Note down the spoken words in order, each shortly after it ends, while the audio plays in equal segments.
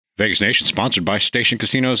Vegas Nation sponsored by Station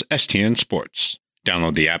Casinos STN Sports.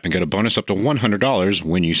 Download the app and get a bonus up to $100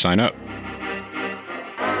 when you sign up.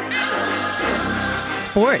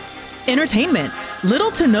 Sports, entertainment,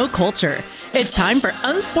 little to no culture. It's time for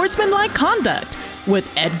Unsportsmanlike Conduct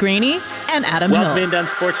with Ed Graney and Adam Hill. Welcome into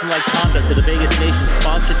Unsportsmanlike Conduct to the Vegas Nation,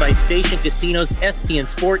 sponsored by Station Casinos STN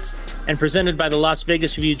Sports and presented by the Las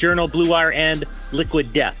Vegas Review-Journal, Blue Wire, and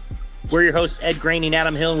Liquid Death. We're your hosts, Ed Graney and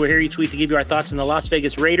Adam Hill, and we're here each week to give you our thoughts on the Las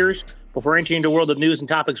Vegas Raiders. Before entering the world of news and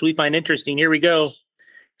topics we find interesting, here we go.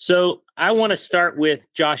 So I want to start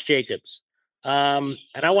with Josh Jacobs. And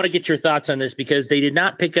I want to get your thoughts on this because they did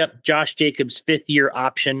not pick up Josh Jacobs' fifth-year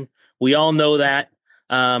option. We all know that.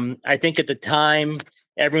 I think at the time,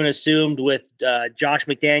 everyone assumed with Josh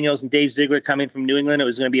McDaniels and Dave Ziegler coming from New England, it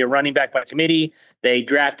was going to be a running back by committee. They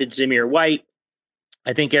drafted Zamir White.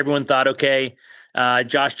 I think everyone thought, okay,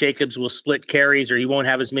 Josh Jacobs will split carries, or he won't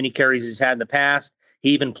have as many carries as he's had in the past. He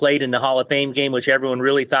even played in the Hall of Fame game, which everyone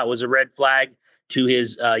really thought was a red flag to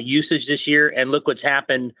his usage this year. And look what's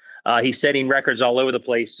happened. He's setting records all over the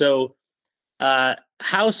place. So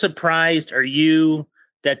how surprised are you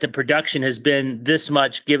that the production has been this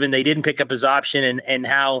much, given they didn't pick up his option, and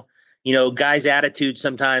how, you know, guys' attitudes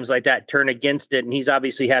sometimes like that turn against it? And he's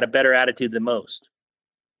obviously had a better attitude than most.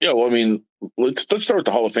 Yeah, well, I mean, let's start with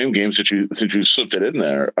the Hall of Fame game since you slipped it in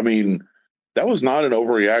there. I mean, that was not an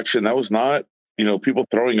overreaction. That was not, people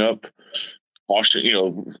throwing up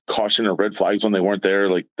caution or red flags when they weren't there.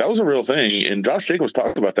 Like, that was a real thing. And Josh Jacobs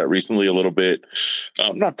talked about that recently a little bit,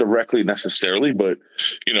 not directly necessarily, but,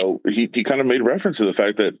 he kind of made reference to the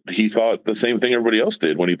fact that he thought the same thing everybody else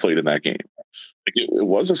did when he played in that game. Like, it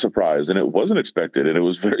was a surprise and it wasn't expected. And it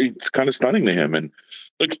was it's kind of stunning to him. And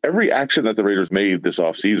look, every action that the Raiders made this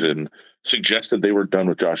offseason suggested they were done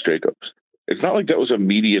with Josh Jacobs. It's not like that was a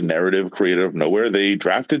media narrative created out of nowhere. They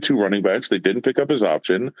drafted two running backs. They didn't pick up his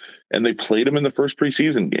option, and they played him in the first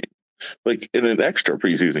preseason game, like in an extra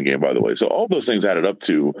preseason game, by the way. So all those things added up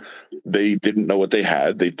to they didn't know what they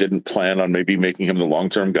had. They didn't plan on maybe making him the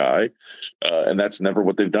long-term guy, and that's never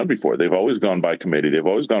what they've done before. They've always gone by committee. They've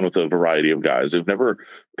always gone with a variety of guys. They've never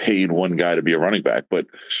paid one guy to be a running back. But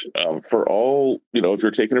for all, if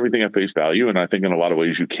you're taking everything at face value, and I think in a lot of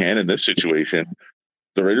ways you can in this situation,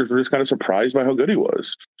 the Raiders were just kind of surprised by how good he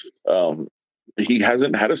was. He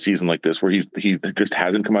hasn't had a season like this where he just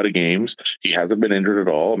hasn't come out of games. He hasn't been injured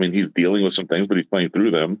at all. I mean, he's dealing with some things, but he's playing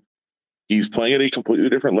through them. He's playing at a completely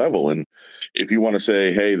different level. And if you want to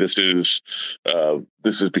say, hey, this is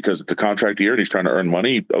because it's a contract year and he's trying to earn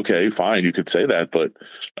money, okay, fine, you could say that. But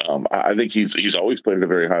I think he's always played at a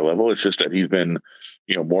very high level. It's just that he's been,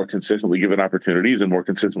 more consistently given opportunities and more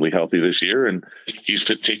consistently healthy this year, and he's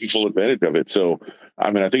taking full advantage of it. So,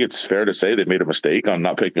 I mean, I think it's fair to say they made a mistake on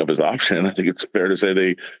not picking up his option. I think it's fair to say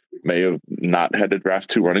they may have not had to draft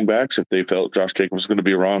two running backs if they felt Josh Jacobs was going to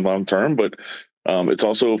be around long term. But it's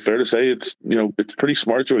also fair to say it's pretty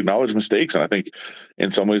smart to acknowledge mistakes. And I think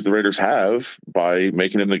in some ways the Raiders have by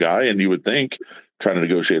making him the guy, and you would think trying to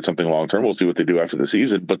negotiate something long term. We'll see what they do after the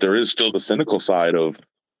season. But there is still the cynical side of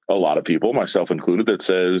a lot of people, myself included, that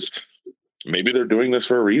says maybe they're doing this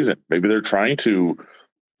for a reason. Maybe they're trying to,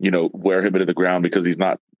 wear him into the ground because he's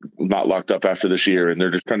not locked up after this year, and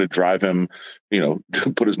they're just trying to drive him,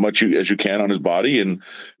 put as much as you can on his body, and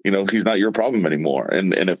he's not your problem anymore.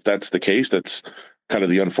 And if that's the case, that's kind of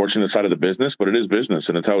the unfortunate side of the business, but it is business,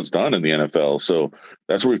 and it's how it's done in the NFL. So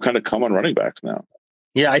that's where we've kind of come on running backs now.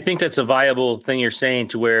 Yeah, I think that's a viable thing you're saying,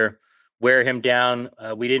 to wear him down.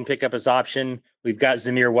 We didn't pick up his option. We've got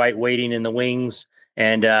Zamir White waiting in the wings,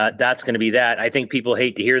 and that's going to be that. I think people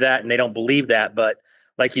hate to hear that, and they don't believe that. But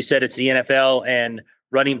like you said, it's the NFL, and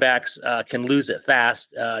running backs can lose it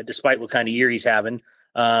fast, despite what kind of year he's having.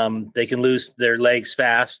 They can lose their legs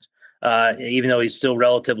fast, even though he's still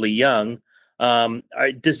relatively young.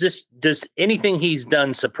 Does anything he's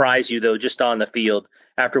done surprise you, though, just on the field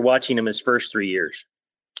after watching him his first 3 years?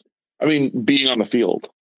 I mean, being on the field,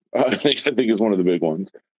 I think is one of the big ones.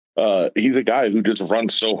 He's a guy who just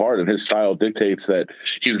runs so hard, and his style dictates that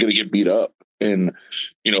he's going to get beat up. And,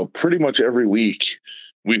 pretty much every week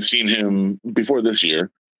we've seen him before this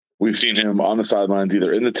year. We've seen him on the sidelines,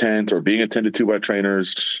 either in the tent or being attended to by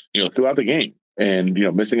trainers, throughout the game, and,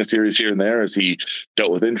 missing a series here and there as he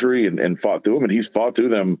dealt with injury and fought through them. And he's fought through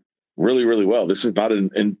them really, really well. This is not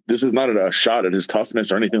a shot at his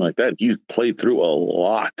toughness or anything like that. He's played through a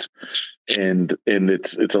lot. And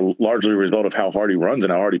it's a largely a result of how hard he runs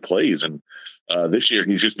and how hard he plays. And this year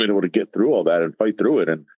he's just been able to get through all that and fight through it.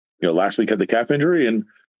 And last week had the calf injury, and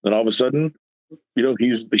then all of a sudden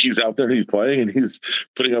he's out there, he's playing, and he's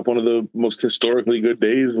putting up one of the most historically good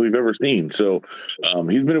days we've ever seen. So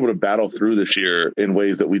he's been able to battle through this year in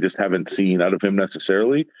ways that we just haven't seen out of him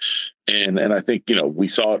necessarily. And I think, we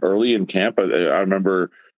saw it early in camp. I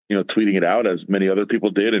remember, tweeting it out as many other people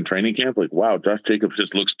did in training camp, like, wow, Josh Jacobs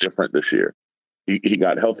just looks different this year. He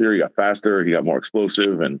got healthier, he got faster, he got more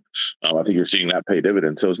explosive, and I think you're seeing that pay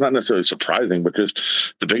dividends. So it's not necessarily surprising, but just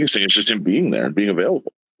the biggest thing is just him being there and being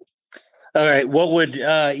available. All right, what would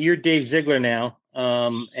you're Dave Ziegler now,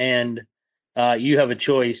 and you have a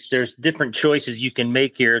choice. There's different choices you can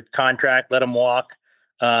make here: contract, let him walk,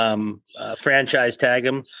 franchise tag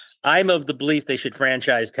him. I'm of the belief they should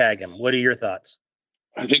franchise tag him. What are your thoughts?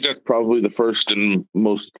 I think that's probably the first and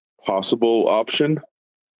most possible option.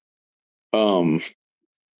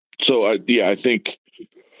 So I think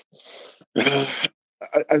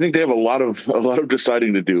I think they have a lot of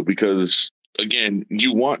deciding to do, because again,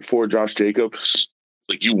 you want for Josh Jacobs,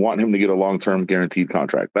 like, you want him to get a long-term guaranteed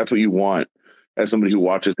contract. That's what you want as somebody who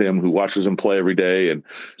watches him play every day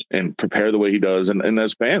and prepare the way he does. And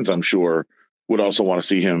as fans, I'm sure, would also want to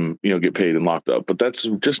see him, get paid and locked up. But that's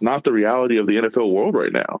just not the reality of the NFL world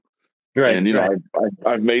right now. Right. And, right.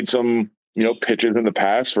 I've made some, pitches in the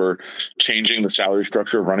past for changing the salary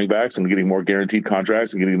structure of running backs and getting more guaranteed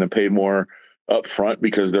contracts and getting them paid more up front,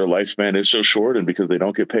 because their lifespan is so short and because they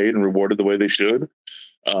don't get paid and rewarded the way they should.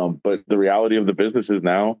 But the reality of the business is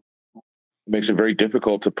now makes it very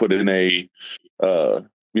difficult to put in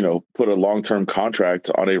put a long-term contract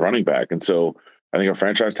on a running back. And so I think a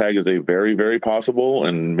franchise tag is a very, very possible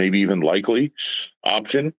and maybe even likely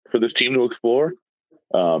option for this team to explore.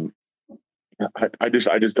 I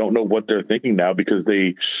just don't know what they're thinking now, because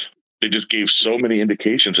they just gave so many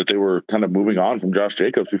indications that they were kind of moving on from Josh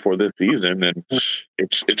Jacobs before this season, and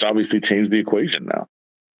it's obviously changed the equation now.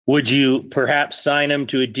 Would you perhaps sign him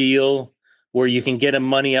to a deal where you can get him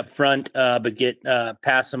money up front, but get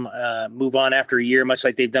past him, move on after a year, much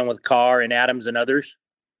like they've done with Carr and Adams and others?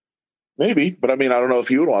 Maybe, but I mean, I don't know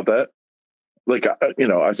if you would want that. Like,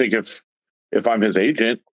 I think if I'm his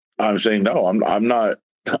agent, I'm saying no. I'm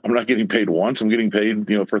not getting paid once. I'm getting paid,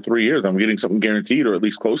 for 3 years. I'm getting something guaranteed, or at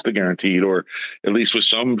least close to guaranteed, or at least with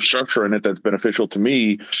some structure in it that's beneficial to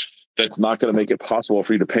me. That's not going to make it possible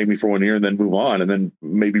for you to pay me for 1 year and then move on and then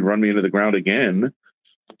maybe run me into the ground again.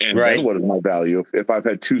 And then what is my value? If I've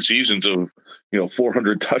had 2 seasons of,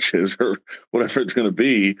 400 touches or whatever it's going to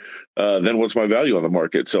be, then what's my value on the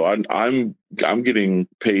market? So I'm getting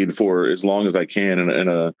paid for as long as I can in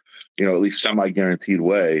a at least semi-guaranteed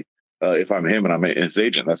way. If I'm him and I'm his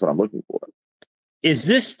agent, that's what I'm looking for. Is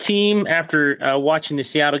this team, after watching the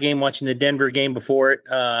Seattle game, watching the Denver game before it,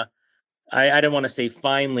 I don't want to say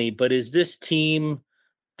finally, but is this team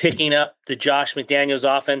picking up the Josh McDaniels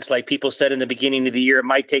offense? Like people said in the beginning of the year, it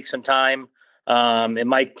might take some time. It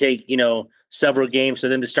might take, several games for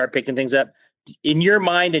them to start picking things up. In your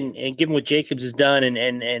mind, and given what Jacobs has done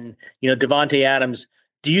and Davante Adams,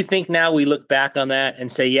 do you think now we look back on that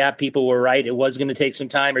and say, yeah, people were right, it was going to take some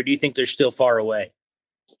time, or do you think they're still far away?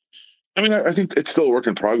 I mean, I think it's still a work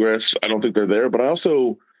in progress. I don't think they're there, but I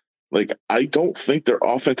also, I don't think their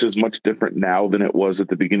offense is much different now than it was at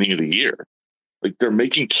the beginning of the year. Like, they're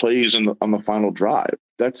making plays on the final drive.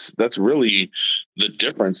 That's really the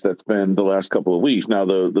difference that's been the last couple of weeks. Now,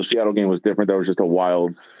 the Seattle game was different. That was just a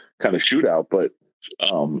wild kind of shootout. But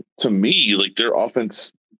to me, their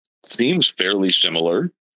offense seems fairly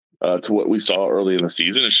similar to what we saw early in the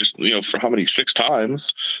season. It's just, for how many 6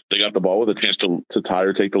 times they got the ball with a chance to tie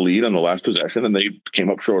or take the lead on the last possession, and they came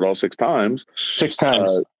up short all 6 times. 6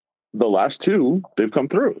 times. The last 2, they've come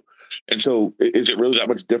through. And so is it really that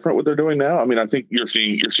much different what they're doing now? I mean, I think you're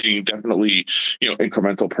seeing definitely,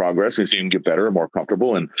 incremental progress. You're seeing them get better and more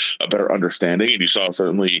comfortable and a better understanding. And you saw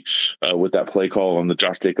certainly with that play call on the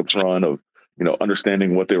Josh Jacobs run of,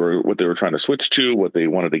 understanding what they were trying to switch to, what they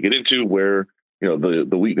wanted to get into, where,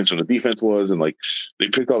 the weakness in the defense was, and they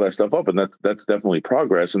picked all that stuff up, and that's definitely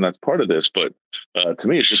progress, and that's part of this. But to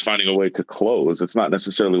me, it's just finding a way to close. It's not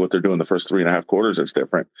necessarily what they're doing the first 3.5 quarters that's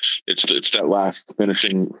different. It's that last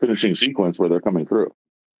finishing sequence where they're coming through.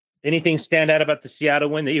 Anything stand out about the Seattle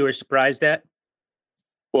win that you were surprised at?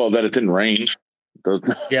 Well, that it didn't rain.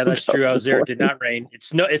 Yeah, that's true. I was there. It did not rain.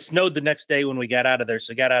 It snowed the next day when we got out of there,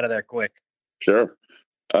 so got out of there quick. Sure.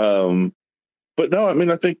 But no, I mean,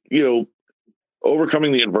 I think,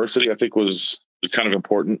 overcoming the adversity, I think, was kind of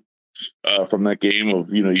important from that game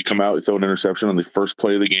of, you come out, you throw an interception on the first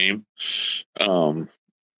play of the game, and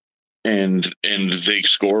they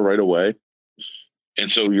score right away.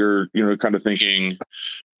 And so you're kind of thinking,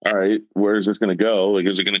 all right, where is this going to go? Like,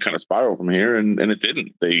 is it going to kind of spiral from here? And it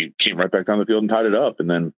didn't. They came right back down the field and tied it up, and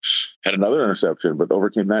then had another interception, but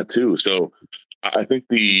overcame that too. So I think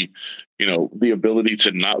the ability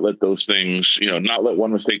to not let those things, not let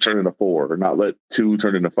one mistake turn into four, or not let two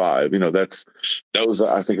turn into five. That was,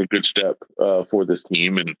 I think, a good step for this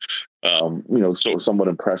team, and so somewhat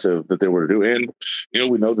impressive that they were to do. And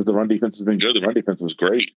we know that the run defense has been good. The run defense was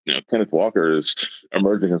great. Kenneth Walker is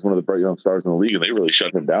emerging as one of the bright young stars in the league, and they really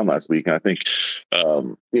shut him down last week. And I think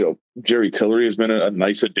Jerry Tillery has been a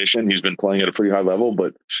nice addition. He's been playing at a pretty high level,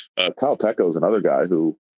 but Kyle Pecco is another guy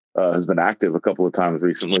who has been active a couple of times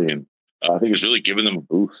recently, and I think it's really given them a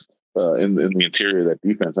boost in the interior of that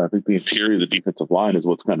defense. And I think the interior of the defensive line is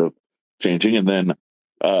what's kind of changing. And then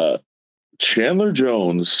Chandler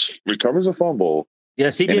Jones recovers a fumble.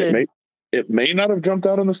 Yes, he did. It may not have jumped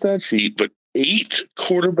out on the stat sheet, but 8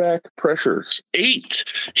 quarterback pressures. 8.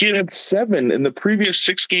 He had 7 in the previous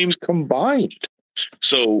 6 games combined.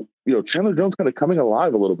 So, Chandler Jones kind of coming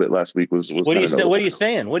alive a little bit last week was what are you saying? What are you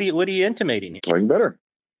saying? What are you intimating here? Playing better.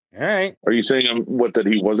 All right. Are you saying that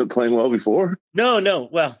he wasn't playing well before? No.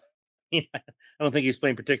 Well, I don't think he was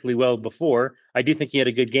playing particularly well before. I do think he had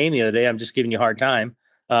a good game the other day. I'm just giving you a hard time.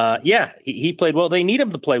 He played well. They need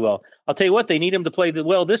him to play well. I'll tell you what, they need him to play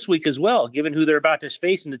well this week as well, given who they're about to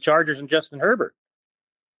face in the Chargers and Justin Herbert.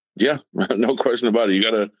 Yeah, no question about it. You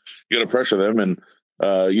gotta pressure them, and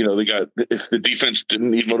they got, if the defense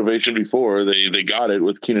didn't need motivation before, they got it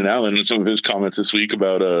with Keenan Allen and some of his comments this week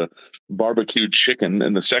about barbecued chicken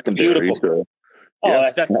in the secondary. Beautiful.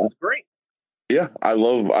 I thought that was great. Yeah, I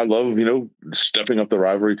love stepping up the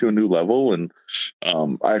rivalry to a new level, and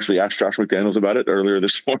I actually asked Josh McDaniels about it earlier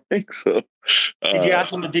this morning. So, did you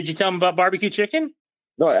ask him? Did you tell him about barbecue chicken?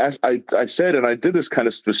 No, I said, and I did this kind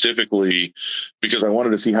of specifically because I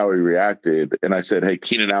wanted to see how he reacted, and I said, "Hey,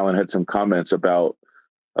 Keenan Allen had some comments about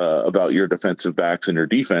your defensive backs and your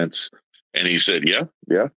defense," and he said, "Yeah."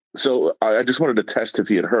 So I just wanted to test if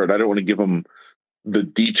he had heard. I don't want to give him the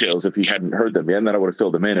details if he hadn't heard them yet, and then I would have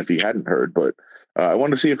filled him in if he hadn't heard. But I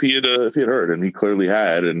wanted to see if he had heard, and he clearly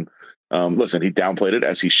had. And listen, he downplayed it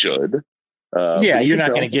as he should. You're not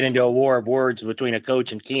going to get into a war of words between a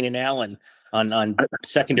coach and Keenan Allen on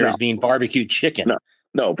secondaries being barbecued chicken.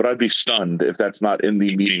 No, but I'd be stunned if that's not in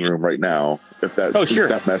the meeting room right now. If that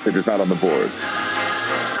message is not on the board.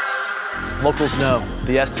 Locals know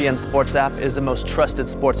the STN Sports app is the most trusted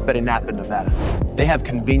sports betting app in Nevada. They have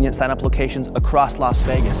convenient sign-up locations across Las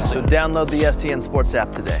Vegas, so download the STN Sports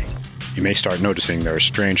app today. You may start noticing there are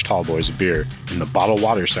strange tall boys of beer in the bottled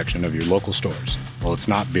water section of your local stores. Well, it's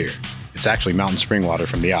not beer. It's actually mountain spring water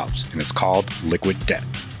from the Alps, and it's called Liquid Death.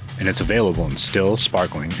 And it's available in still,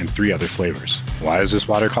 sparkling, and 3 other flavors. Why is this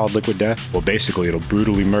water called Liquid Death? Well, basically, it'll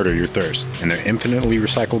brutally murder your thirst, and their infinitely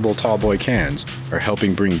recyclable tallboy cans are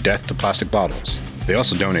helping bring death to plastic bottles. They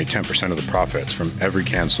also donate 10% of the profits from every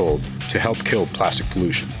can sold to help kill plastic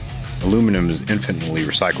pollution. Aluminum is infinitely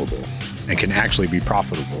recyclable and can actually be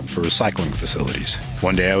profitable for recycling facilities.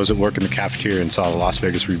 One day I was at work in the cafeteria and saw the Las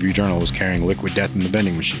Vegas Review-Journal was carrying Liquid Death in the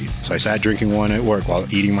vending machine. So I sat drinking one at work while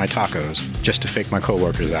eating my tacos just to fake my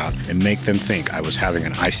coworkers out and make them think I was having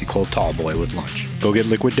an icy cold tall boy with lunch. Go get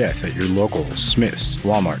Liquid Death at your local Smith's,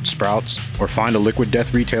 Walmart, Sprouts, or find a Liquid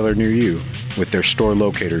Death retailer near you with their store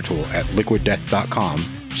locator tool at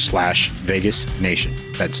liquiddeath.com/Vegas Nation.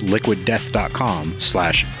 That's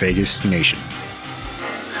liquiddeath.com/Vegas Nation.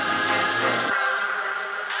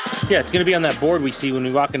 Yeah, it's going to be on that board we see when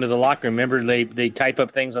we walk into the locker room. Remember, they type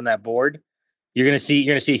up things on that board. You're going to see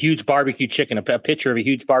a huge barbecue chicken, a picture of a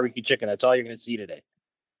huge barbecue chicken. That's all you're going to see today.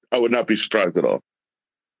 I would not be surprised at all.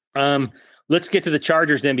 Let's get to the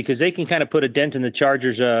Chargers then, because they can kind of put a dent in the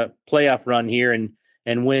Chargers' playoff run here and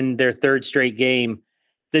win their 3rd straight game.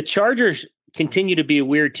 The Chargers continue to be a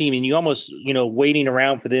weird team, and you almost waiting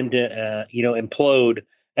around for them to implode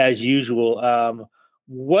as usual.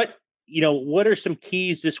 What are some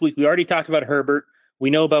keys this week? We already talked about Herbert. We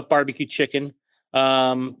know about barbecue chicken,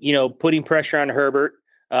 putting pressure on Herbert,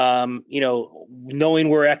 knowing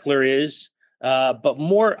where Eckler is. But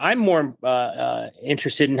I'm more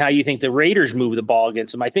interested in how you think the Raiders move the ball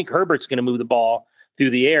against them. I think Herbert's going to move the ball through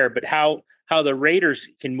the air, but how the Raiders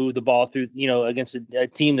can move the ball through, against a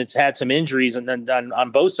team that's had some injuries and then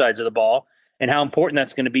on both sides of the ball, and how important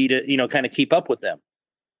that's going to be to, kind of keep up with them.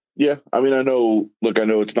 Yeah, I mean, I know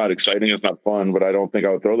it's not exciting, it's not fun, but I don't think I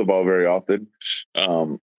would throw the ball very often,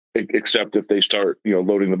 except if they start,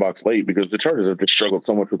 loading the box late, because the Chargers have just struggled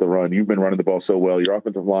so much with the run. You've been running the ball so well. Your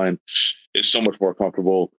offensive line is so much more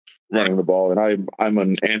comfortable running the ball, and I'm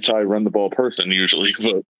an anti-run the ball person usually,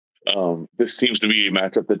 but This seems to be a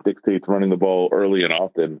matchup that dictates running the ball early and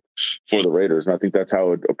often for the Raiders. And I think that's how I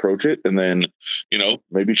would approach it. And then,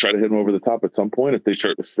 maybe try to hit them over the top at some point if they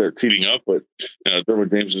start teeing up. But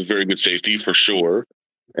Derwin James is a very good safety for sure.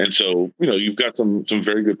 And so, you've got some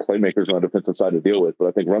very good playmakers on the defensive side to deal with. But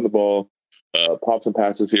I think run the ball, pop some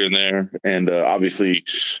passes here and there, and obviously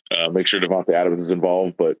make sure Devontae Adams is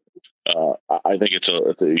involved. But I think it's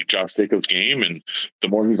a Josh Jacobs game, and the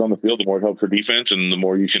more he's on the field, the more it helps for defense, and the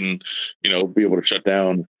more you can, be able to shut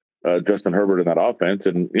down Justin Herbert in that offense.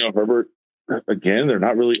 And Herbert, again, they're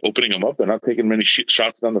not really opening him up. They're not taking many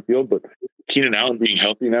shots down the field, but Keenan Allen being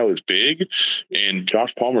healthy now is big, and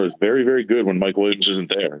Josh Palmer is very, very good when Mike Williams isn't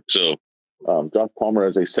there. So Josh Palmer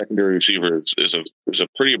as a secondary receiver is a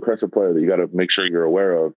pretty impressive player that you got to make sure you're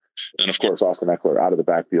aware of. And of course, Austin Eckler out of the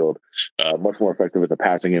backfield, much more effective at the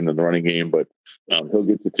passing game than the running game, but he'll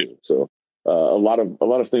get you too. So a lot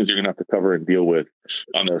of things you're going to have to cover and deal with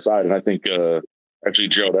on their side. And I think actually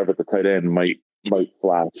Gerald Everett, the tight end, might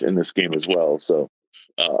flash in this game as well. So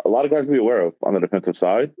a lot of guys to be aware of on the defensive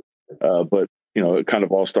side. But it kind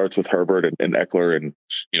of all starts with Herbert and Eckler, and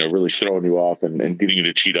really throwing you off and getting you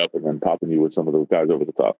to cheat up and then popping you with some of those guys over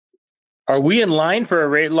the top. Are we in line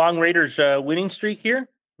for a long Raiders winning streak here?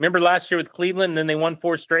 Remember last year with Cleveland, and then they won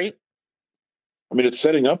 4 straight? I mean, it's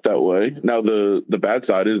setting up that way. Now, the bad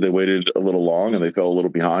side is they waited a little long and they fell a little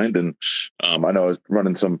behind. And I know I was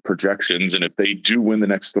running some projections, and if they do win the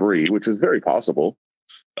next 3, which is very possible,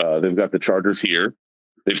 they've got the Chargers here.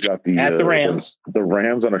 They've got the Rams. The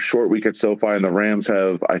Rams on a short week at SoFi, and the Rams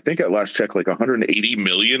have, I think at last check, like 180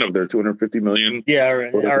 million of their 250 million. Yeah,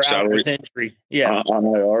 are salary injury. Yeah, on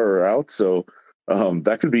IR or out. So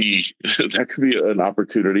that could be an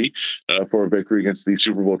opportunity for a victory against the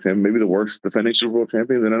Super Bowl champion, maybe the worst defending Super Bowl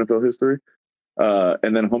champion in NFL history.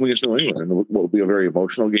 And then home against New England, and what will be a very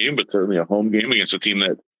emotional game, but certainly a home game against a team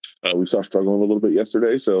that we saw struggling a little bit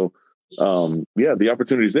yesterday. So. The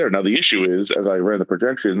opportunity is there. Now, the issue is, as I ran the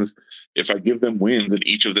projections, if I give them wins in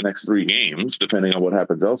each of the next 3 games, depending on what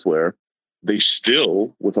happens elsewhere, they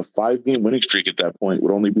still, with a 5-game winning streak at that point,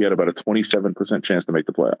 would only be at about a 27% chance to make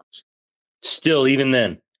the playoffs. Still, even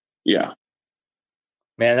then. Yeah.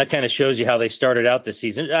 Man, that kind of shows you how they started out this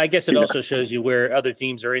season. I guess it also shows you where other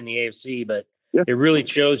teams are in the AFC, but it really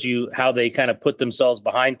shows you how they kind of put themselves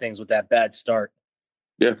behind things with that bad start.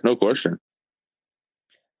 Yeah, no question.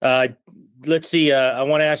 Let's see. I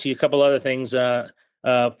want to ask you a couple other things.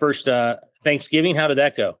 First, Thanksgiving. How did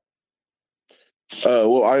that go?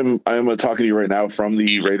 Well, I'm talking to you right now from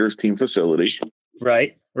the Raiders team facility.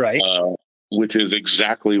 Right. Which is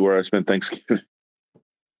exactly where I spent Thanksgiving.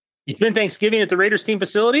 You spent Thanksgiving at the Raiders team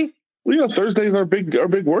facility? Well, Thursday is our big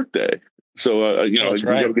work day. So you got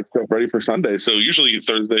to get stuff ready for Sunday. So usually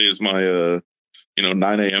Thursday is my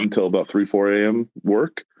 9 a.m. till about 3-4 a.m.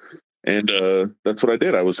 work. And that's what I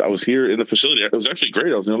did. I was here in the facility. It was actually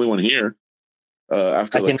great. I was the only one here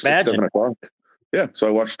after like 6, 7 o'clock. Yeah, so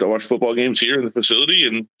I watched football games here in the facility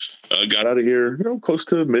and got out of here, close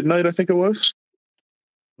to midnight, I think it was.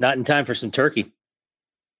 Not in time for some turkey.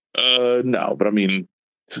 No, but I mean,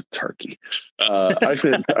 it's turkey. It's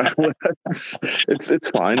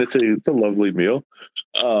fine. It's a lovely meal.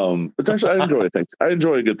 It's actually I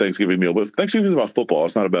enjoy a good Thanksgiving meal, but Thanksgiving is about football.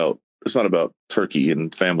 It's not about turkey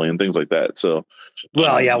and family and things like that. So,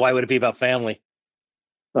 why would it be about family?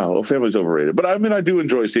 Oh, well, family's overrated. But I mean, I do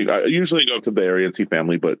enjoy seeing. I usually go up to the Bay Area and see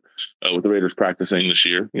family, but with the Raiders practicing this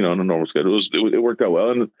year, on a normal schedule, it worked out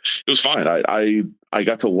well, and it was fine. I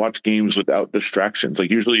got to watch games without distractions.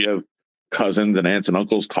 Like usually, you have cousins and aunts and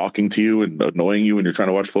uncles talking to you and annoying you when you're trying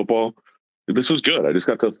to watch football. This was good. I just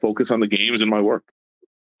got to focus on the games and my work.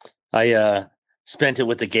 I spent it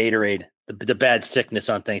with the Gatorade, the bad sickness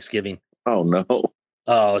on Thanksgiving. Oh no.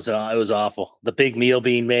 Oh, it was awful. The big meal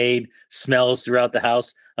being made, smells throughout the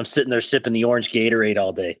house. I'm sitting there sipping the orange Gatorade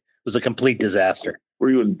all day. It was a complete disaster. Were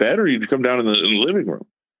you in bed or did you come down in the living room?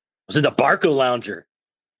 I was in the Barco Lounger.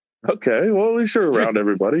 Okay, well, at least you're around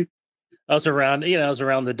everybody. I was around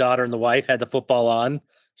the daughter and the wife, had the football on,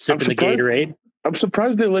 sipping the Gatorade. I'm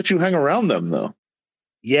surprised they let you hang around them, though.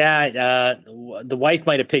 Yeah, the wife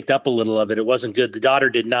might have picked up a little of it. It wasn't good. The daughter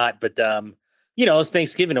did not, but it was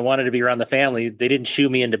Thanksgiving. I wanted to be around the family. They didn't shoo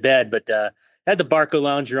me into bed, but had the Barco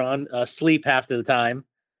Lounger on, sleep half of the time.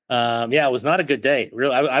 It was not a good day.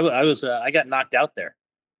 Really, I got knocked out there.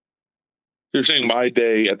 You're saying my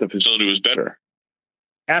day at the facility was better?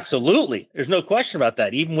 Absolutely. There's no question about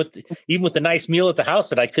that. Even with the nice meal at the house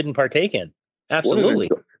that I couldn't partake in. Absolutely.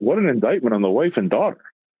 What an indictment on the wife and daughter.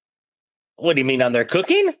 What do you mean, on their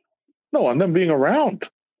cooking? No, on them being around.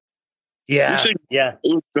 Yeah. Yeah.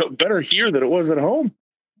 It was better here than it was at home.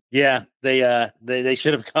 Yeah, they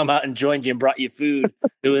should have come out and joined you and brought you food.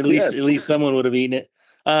 At least someone would have eaten it.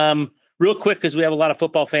 Real quick, because we have a lot of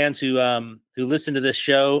football fans who listen to this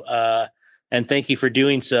show, and thank you for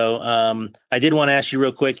doing so. I did want to ask you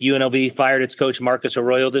real quick. UNLV fired its coach Marcus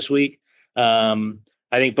Arroyo this week.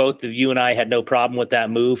 I think both of you and I had no problem with that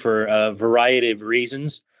move for a variety of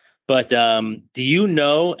reasons. But do you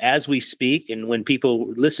know, as we speak, and when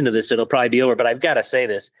people listen to this, it'll probably be over, but I've got to say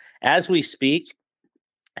this. As we speak,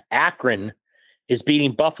 Akron is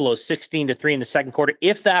beating Buffalo 16-3 in the second quarter.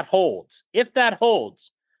 If that holds,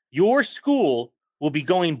 your school will be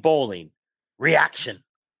going bowling. Reaction.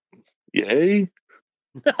 Yay.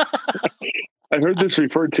 I heard this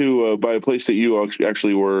referred to by a place that you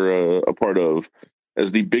actually were a part of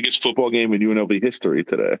as the biggest football game in UNLV history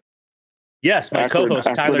today. Yes, my co-host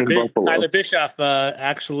Tyler Bischoff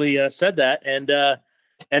actually said that, and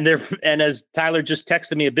as Tyler just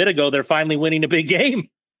texted me a bit ago, they're finally winning a big game.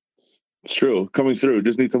 It's true, coming through.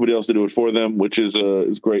 Just need somebody else to do it for them, which is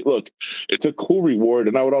great. Look, it's a cool reward,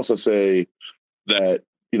 and I would also say that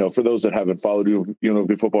for those that haven't followed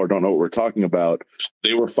UNLV football or don't know what we're talking about,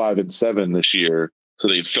 they were 5-7 this year, so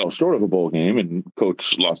they fell short of a bowl game, and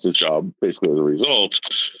coach lost his job basically as a result.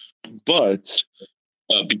 But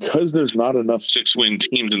because there's not enough 6-win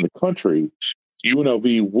teams in the country,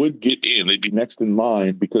 UNLV would get in. They'd be next in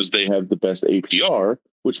line because they have the best APR,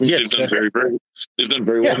 which means they've done very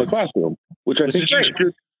well in the classroom. Which I think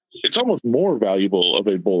it's almost more valuable of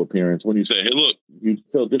a bowl appearance when you say, "Hey, look, you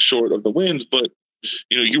fell just short of the wins, but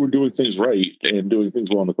you were doing things right and doing things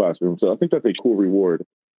well in the classroom." So I think that's a cool reward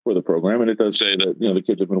for the program, and it does say that the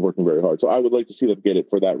kids have been working very hard. So I would like to see them get it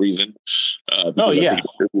for that reason. It's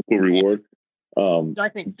a cool reward. I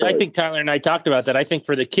think Tyler and I talked about that. I think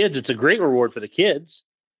for the kids, it's a great reward for the kids.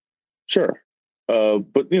 Sure.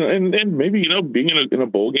 But and maybe being in a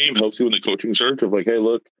bowl game helps you in the coaching search of like, hey,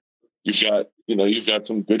 look, you've got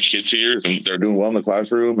some good kids here and they're doing well in the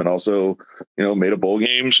classroom and also made a bowl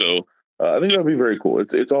game. So I think that'd be very cool.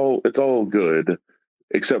 It's all good,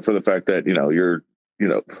 except for the fact that you're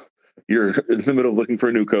in the middle of looking for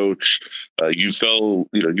a new coach. You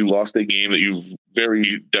lost a game that you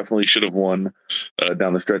very definitely should have won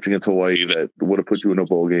down the stretch against Hawaii that would have put you in a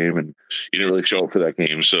bowl game, and you didn't really show up for that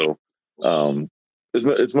game. So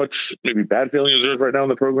as much maybe bad feeling as there is right now in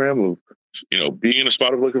the program of being in a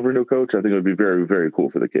spot of looking for a new coach, I think it would be very, very cool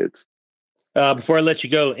for the kids. Before I let you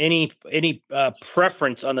go, any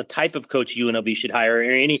preference on the type of coach UNLV should hire, or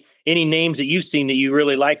any names that you've seen that you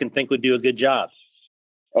really like and think would do a good job?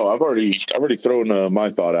 Oh, I've already thrown my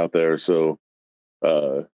thought out there. So,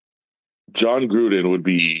 John Gruden would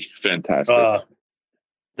be fantastic.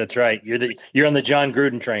 That's right. You're on the John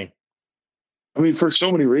Gruden train. I mean, for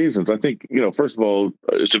so many reasons. I think first of all,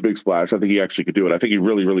 it's a big splash. I think he actually could do it. I think he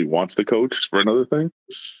really, really wants to coach for another thing.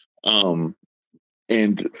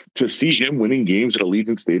 And to see him winning games at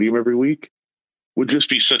Allegiant Stadium every week would just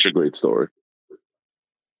be such a great story.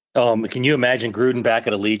 Can you imagine Gruden back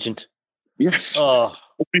at Allegiant? Yes.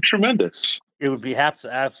 It'd be tremendous. It would be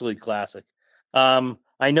absolutely classic.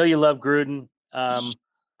 I know you love Gruden. I'm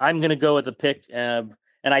going to go with the pick.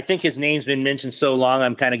 And I think his name's been mentioned so long,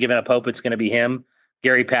 I'm kind of giving up hope it's going to be him.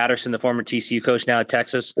 Gary Patterson, the former TCU coach now at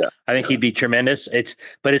Texas. Yeah. I think he'd be tremendous.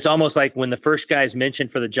 But it's almost like when the first guy is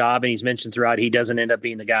mentioned for the job and he's mentioned throughout, he doesn't end up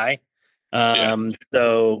being the guy.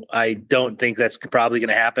 So I don't think that's probably going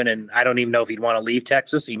to happen. And I don't even know if he'd want to leave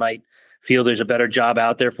Texas. He might feel there's a better job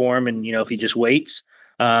out there for him. And, if he just waits.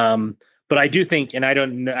 But I do think, and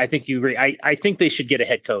I think you agree. I think they should get a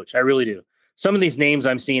head coach. I really do. Some of these names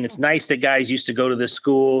I'm seeing, it's nice that guys used to go to this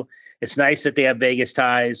school. It's nice that they have Vegas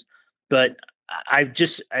ties, but I've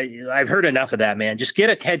heard enough of that, man. Just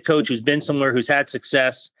get a head coach who's been somewhere, who's had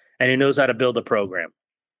success, and who knows how to build a program.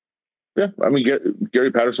 Yeah, I mean,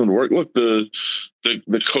 Gary Patterson would work. Look, the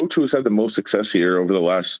coach who has had the most success here over the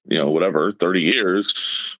last 30 years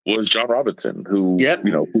was John Robinson, who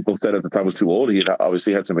people said at the time was too old. He had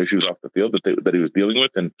obviously had some issues off the field that he was dealing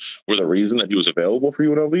with, and were the reason that he was available for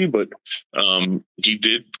UNLV. But he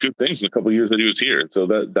did good things in a couple of years that he was here. So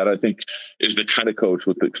that I think is the kind of coach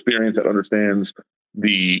with the experience that understands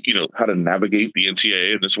the how to navigate the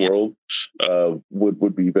NCAA in this world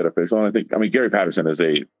would be beneficial. And I mean Gary Patterson is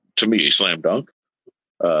to me a slam dunk.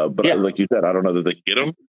 But like you said, I don't know that they can get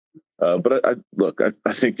him. But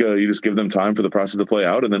I think you just give them time for the process to play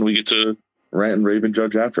out, and then we get to rant and rave and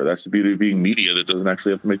judge after. That's the beauty of being media that doesn't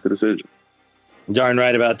actually have to make the decision. Darn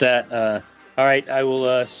right about that. All right, I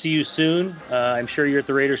will see you soon. I'm sure you're at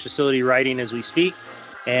the Raiders facility writing as we speak.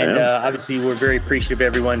 And obviously, we're very appreciative of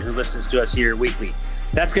everyone who listens to us here weekly.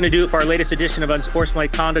 That's going to do it for our latest edition of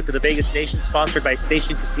Unsportsmanlike Conduct of the Vegas Nation, sponsored by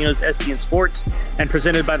Station Casinos, STN Sports, and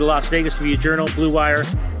presented by the Las Vegas Review-Journal, Blue Wire,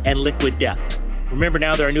 and Liquid Death. Remember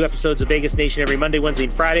now, there are new episodes of Vegas Nation every Monday, Wednesday,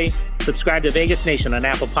 and Friday. Subscribe to Vegas Nation on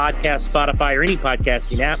Apple Podcasts, Spotify, or any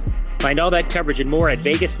podcasting app. Find all that coverage and more at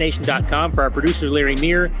vegasnation.com. For our producer, Larry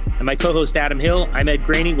Meir, and my co-host, Adam Hill, I'm Ed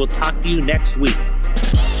Graney. We'll talk to you next week.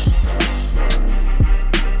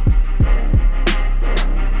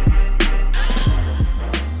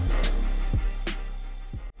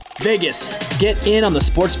 Vegas, get in on the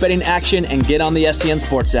sports betting action and get on the STN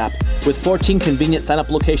Sports app. With 14 convenient sign-up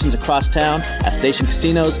locations across town at Station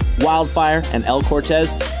Casinos, Wildfire, and El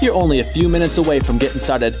Cortez, you're only a few minutes away from getting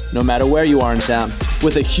started, no matter where you are in town.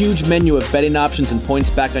 With a huge menu of betting options and points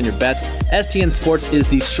back on your bets, STN Sports is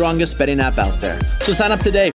the strongest betting app out there. So sign up today